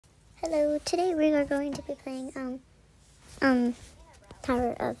Hello, today we are going to be playing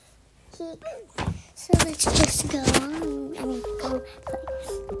Tower of Heek. So let's just go go play.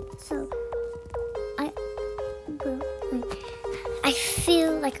 So I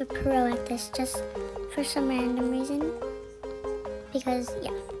feel like a pro at this just for some random reason. Because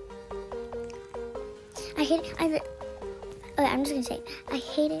yeah. I hate it. Okay, I'm just gonna say it. I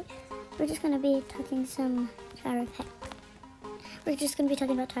hate it. We're just gonna be talking some Tower of Heek. We're just going to be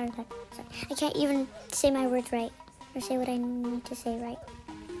talking about Tower of Heek. Sorry. I can't even say my words right, or say what I need to say right.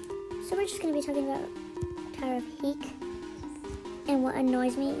 So we're just going to be talking about Tower of Heek, and what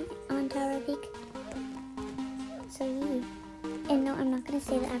annoys me on Tower of Heek. So yeah. And no, I'm not going to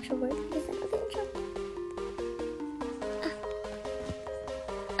say the actual word, because then I'll get in trouble.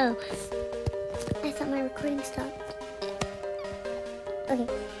 Oh. I thought my recording stopped. Okay.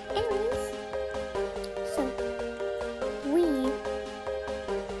 Anyways. So, we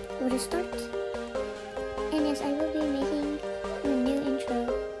will just start. And yes, I will be making a new intro.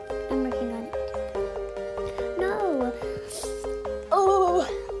 I'm working on it. No! Oh!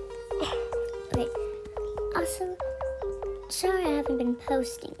 Okay. Also, sorry I haven't been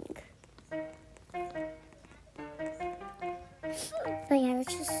posting. But yeah,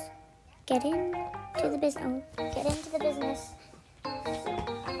 let's just get into the business.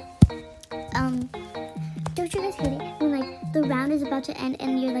 Don't you guys hate it when like the round is about to end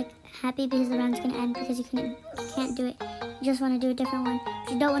and you're like happy because the round's gonna end because you can't do it. You just want to do a different one.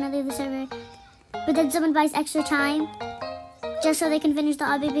 But you don't want to leave the server. But then someone buys extra time just so they can finish the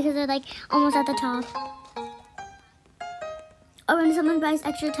obby because they're like almost at the top. Or when someone buys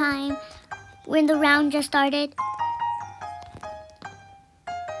extra time when the round just started.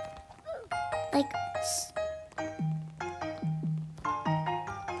 Like,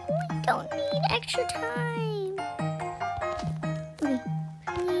 we don't need extra time. Okay,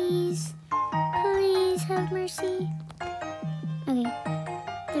 please have mercy. Okay,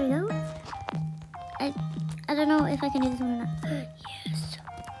 there we go. I don't know if I can do this one or not. Yes.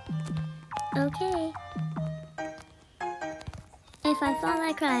 Okay. If I fall,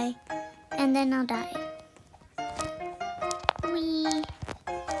 I cry, and then I'll die. Wee.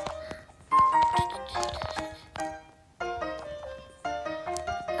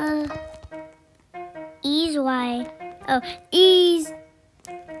 Ease Y. Oh, ease.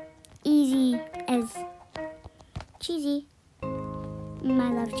 Easy as cheesy. I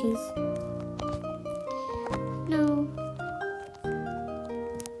love cheese. No.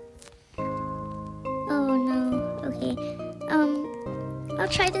 Oh no. Okay. I'll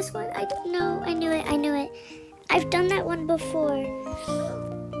try this one. I don't know. I knew it. I've done that one before.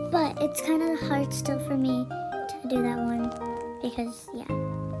 But it's kind of hard still for me to do that one. Because, yeah.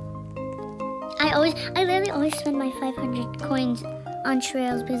 I literally always spend my 500 coins on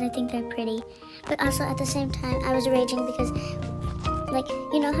trails because I think they're pretty. But also at the same time, I was raging because, like,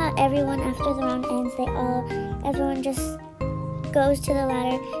 you know how everyone after the round ends, everyone just goes to the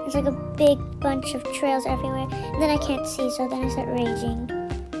ladder. It's like a big bunch of trails everywhere. And then I can't see, so then I start raging.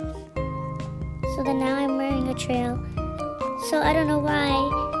 So then now I'm wearing a trail. So I don't know why,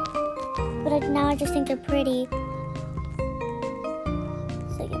 but now I just think they're pretty.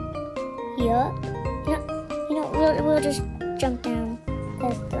 So yeah. You know, we'll just jump down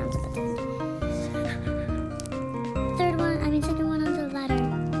because the round's about to end. Second one on the ladder.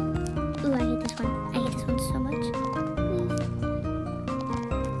 Ooh, I hate this one. I hate this one so much.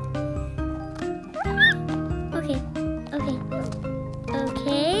 Okay. Oh.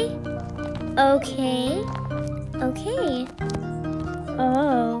 Okay. Okay.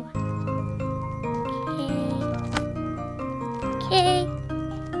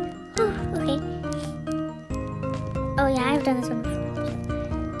 Oh yeah, I've done this one before.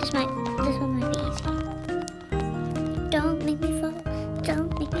 This one might be easy. Don't make me fall.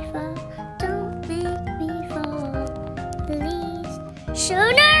 Don't make me fall. Don't make me fall. Please.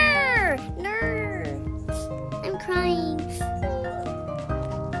 Shooter! I'm crying.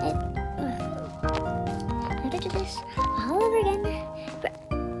 I have to do this all over again.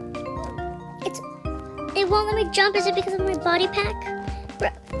 It won't let me jump. Is it because of my body pack?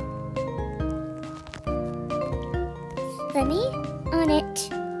 Let me on it.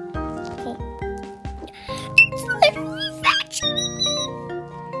 Okay. It's literally fracturing me.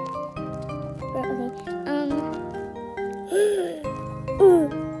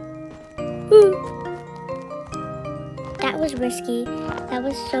 That was risky. That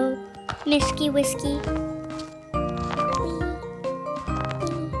was so misky whiskey.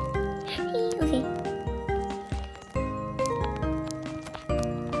 Okay.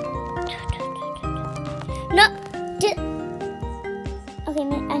 No. Okay,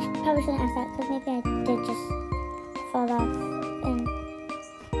 I probably shouldn't ask that because maybe I did just fall off. And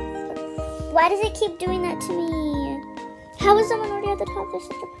why does it keep doing that to me? How is someone already at the top? They're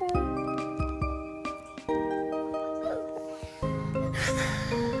such a pro.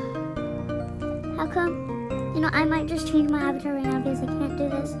 How come? You know, I might just change my avatar right now because I can't do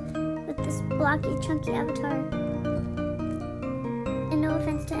this with this blocky, chunky avatar. And no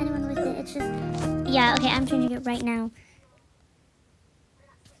offense to anyone with it, it's just... Yeah, okay, I'm changing it right now.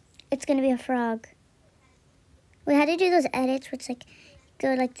 It's gonna be a frog. We had to do those edits where it's like,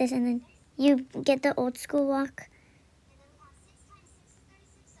 go like this and then you get the old school walk.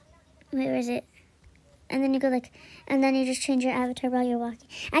 Wait, where is it? And then you go like, and then you just change your avatar while you're walking.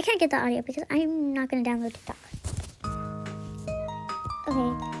 I can't get the audio because I'm not gonna download TikTok.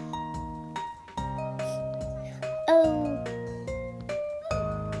 Okay. Oh.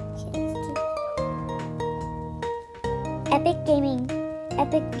 Epic Gaming.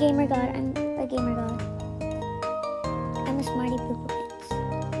 Epic Gamer God. I'm a gamer god. I'm a smarty poo poo pants.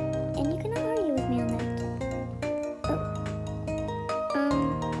 And you cannot argue with me on that.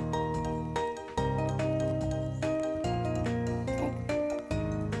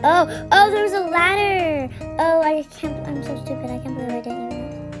 Oh, there was a ladder. Oh, I'm so stupid. I can't believe I didn't even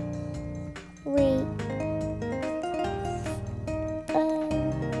know. Wait.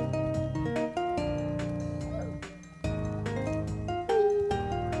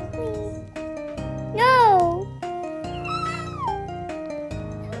 No.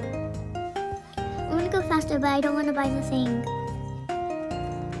 I want to go faster, but I don't want to buy the thing.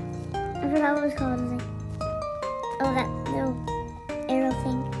 I forgot what it was called. Oh, that little arrow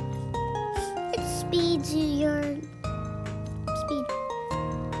thing. It speeds your speed.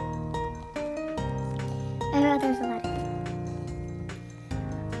 I heard there's a ladder.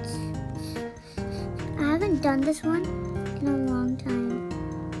 I haven't done this one in a long time.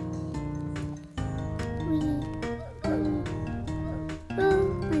 Oh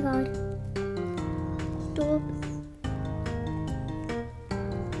my god. Stop.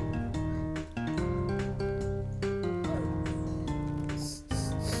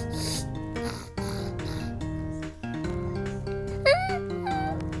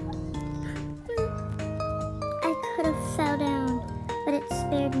 Fell down, but it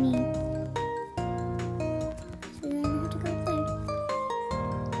spared me. So then I have to go up there.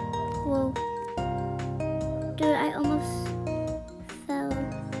 Whoa. Dude, I almost fell.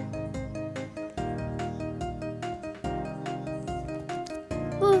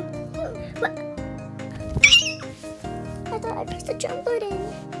 Whoa. What? I thought I pressed the jump button.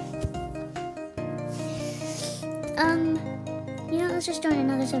 You know, let's just join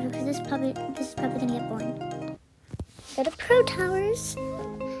another server because this is probably gonna get boring. Go to Pro Towers,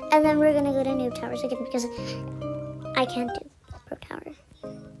 and then we're gonna go to Noob Towers again because I can't do Pro Tower.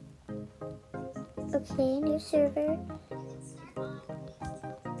 Okay, new server.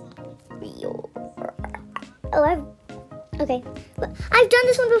 Oh, okay. I've done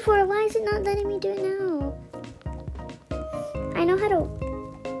this one before. Why is it not letting me do it now? I know how to.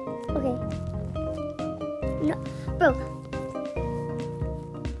 Okay. No, bro.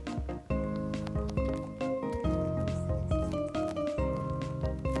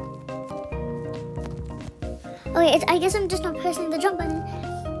 Okay, I guess I'm just not pressing the jump button.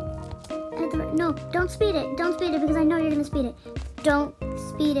 No, don't speed it. Don't speed it because I know you're gonna speed it. Don't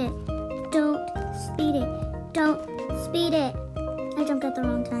speed it. Don't speed it. Don't speed it. I jumped at the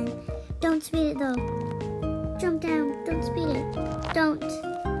wrong time. Don't speed it though. Jump down. Don't speed it. Don't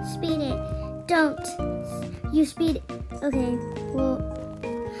speed it. Don't. You speed it. Okay, well.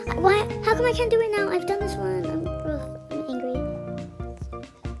 Why? How come I can't do it now? I've done this one. I'm angry.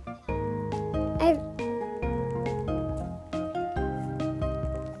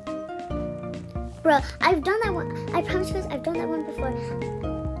 Bro, I've done that one. I promise you guys, I've done that one before.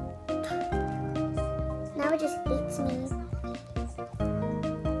 Now it just hates me.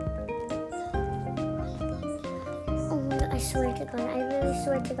 Oh my god, I swear to God. I really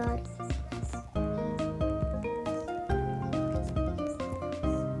swear to God.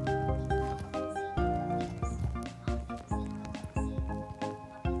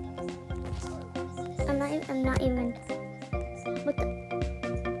 I'm not even. What the?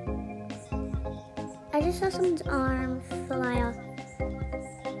 I just saw someone's arm fly off.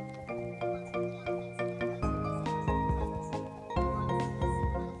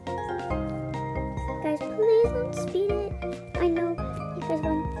 Guys, please don't speed it. I know you guys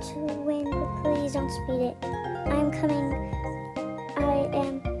want to win, but please don't speed it. I'm coming. I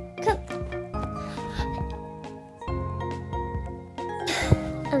am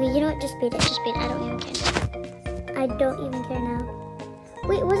Okay, you know what? Just speed it. Just speed it. I don't even care. I don't even care now.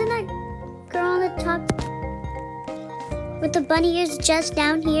 Wait, wasn't that girl on the top with the bunny ears just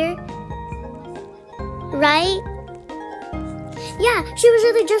down here? Right? Yeah, she was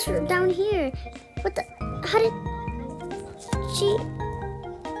really just down here. What the? How did she?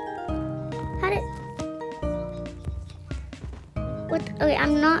 How did? What? Okay,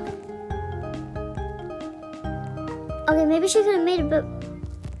 I'm not. Okay, maybe she could have made it, but.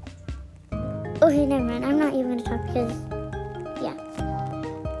 Okay, never mind. I'm not even gonna talk because, yeah.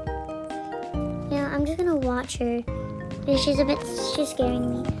 Yeah, I'm just gonna watch her. She's scaring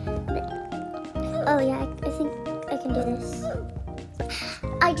me. But, oh yeah, I think I can do this.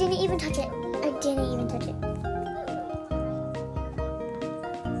 I didn't even touch it. I didn't even touch it.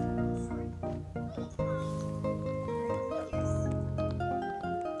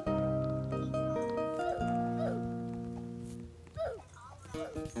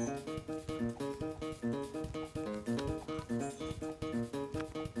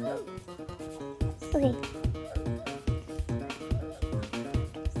 Okay.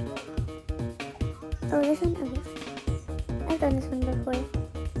 Oh, this one? Okay. I've done this one before.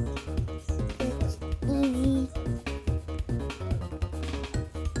 It's easy.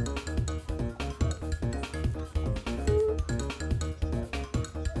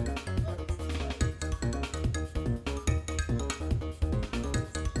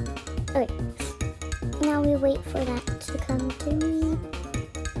 Okay. Now we wait for that to come to me.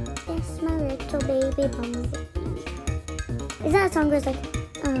 Yes, my little baby bumblebee. Is that a song where it's like,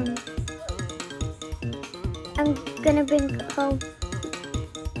 I'm gonna bring home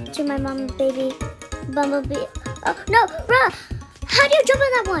to my mom baby bumblebee. Oh no, bruh! How do you jump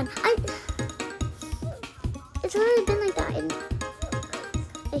on that one? It's already been like that.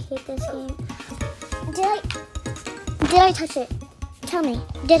 I hate this game. Did I touch it? Tell me,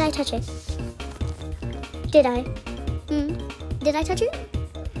 did I touch it? Did I? Did I touch it?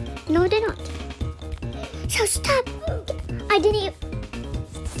 No, I did not. So stop! I didn't even...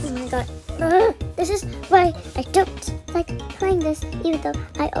 Oh my god. This is why I don't like playing this, even though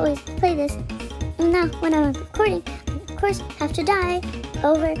I always play this. And now, when I'm recording, I of course have to die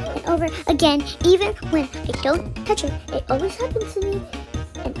over and over again, even when I don't touch it. It always happens to me,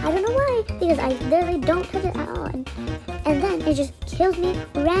 and I don't know why, because I literally don't touch it at all. And then it just kills me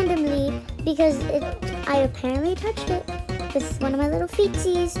randomly because I apparently touched it with one of my little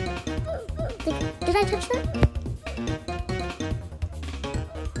feetsies. Like, did I touch that?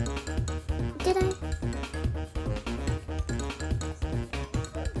 Did I?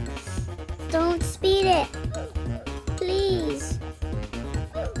 Don't speed it, please.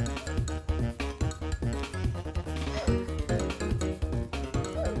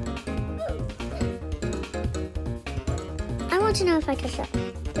 I want to know if I touched that.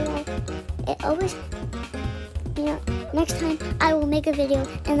 Did I? It always, you know, next time I will make a video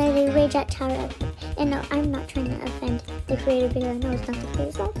and literally rage at Tower of. And no, I'm not trying to offend the creator because I know it's not the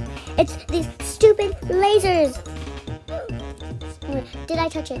creator's fault. It's these stupid lasers. Did I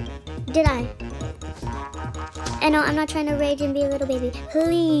touch it? Did I? And no, I'm not trying to rage and be a little baby.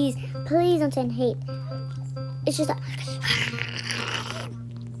 Please, please don't send hate. It's just that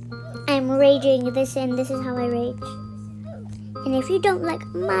I'm raging this, and this is how I rage. And if you don't like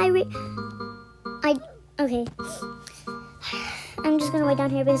my okay. I'm just gonna wait down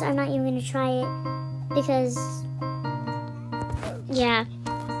here because I'm not even gonna try it. Because, yeah.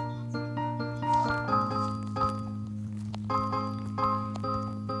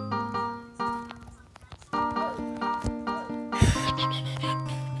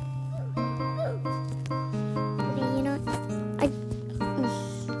 Okay, you know,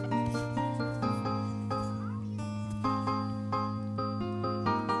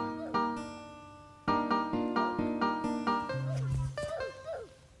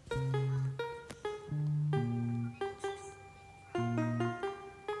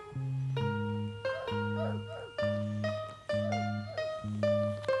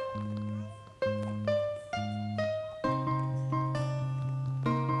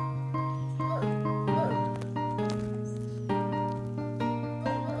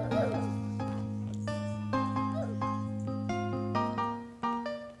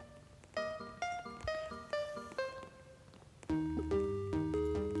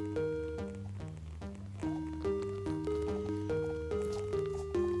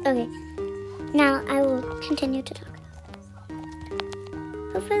 okay, now I will continue to talk.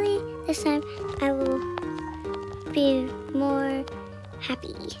 Hopefully this time I will be more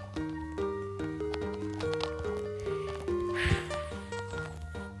happy.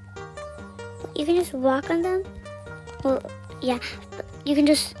 You can just walk on them. Well, yeah, you can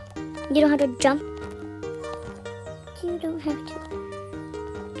just, you don't have to jump. You don't have to.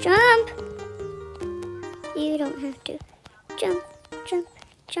 Jump! You don't have to. Jump, jump,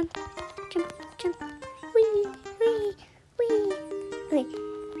 jump, jump, jump. Wee, wee, wee. Okay.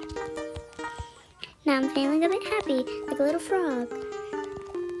 Now I'm feeling a bit happy, like a little frog.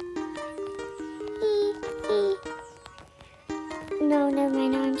 Ee, ee. No, never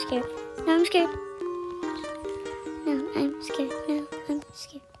mind. Now I'm scared. Now I'm scared. No, I'm scared. No, I'm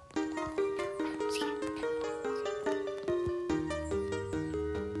scared. I'm scared.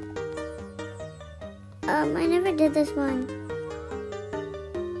 I never did this one.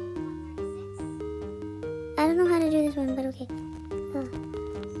 I don't know how to do this one, but okay.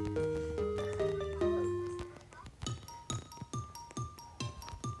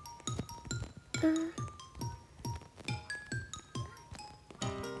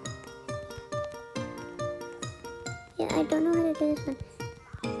 Yeah, I don't know how to do this one.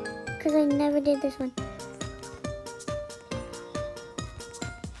 Because I never did this one.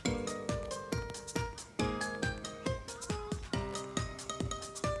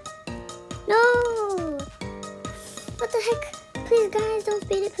 No! What the heck? Please, guys, don't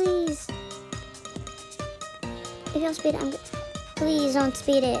speed it, please. If y'all speed it, I'm good. Please don't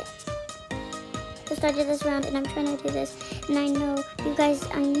speed it. I started this round and I'm trying to do this. And I know you guys,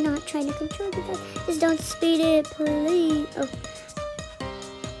 I'm not trying to control you guys. Just don't speed it, please. Oh.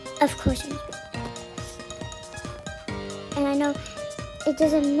 Of course you're not. And I know it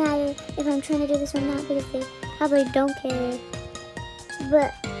doesn't matter if I'm trying to do this or not because they probably don't care.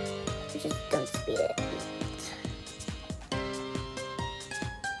 But just don't speed it.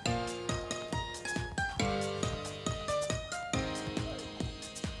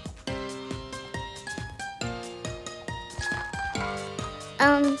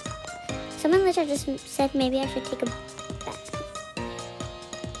 Someone which I just said maybe I should take a bath.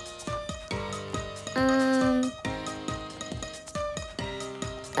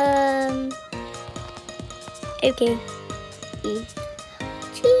 Okay.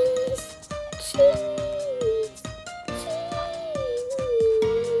 Cheese.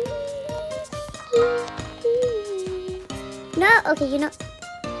 No, okay, you know.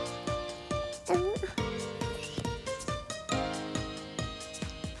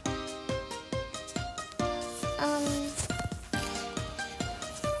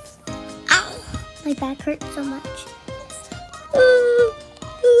 My back hurts so much.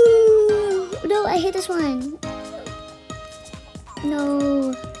 No, I hate this one.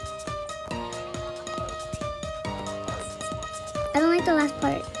 No. I don't like the last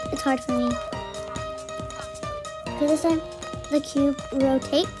part. It's hard for me. Okay, this time the cube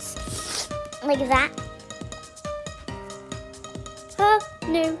rotates like that. Oh,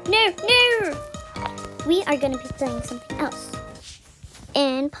 no. We are going to be playing something else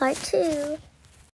in part 2.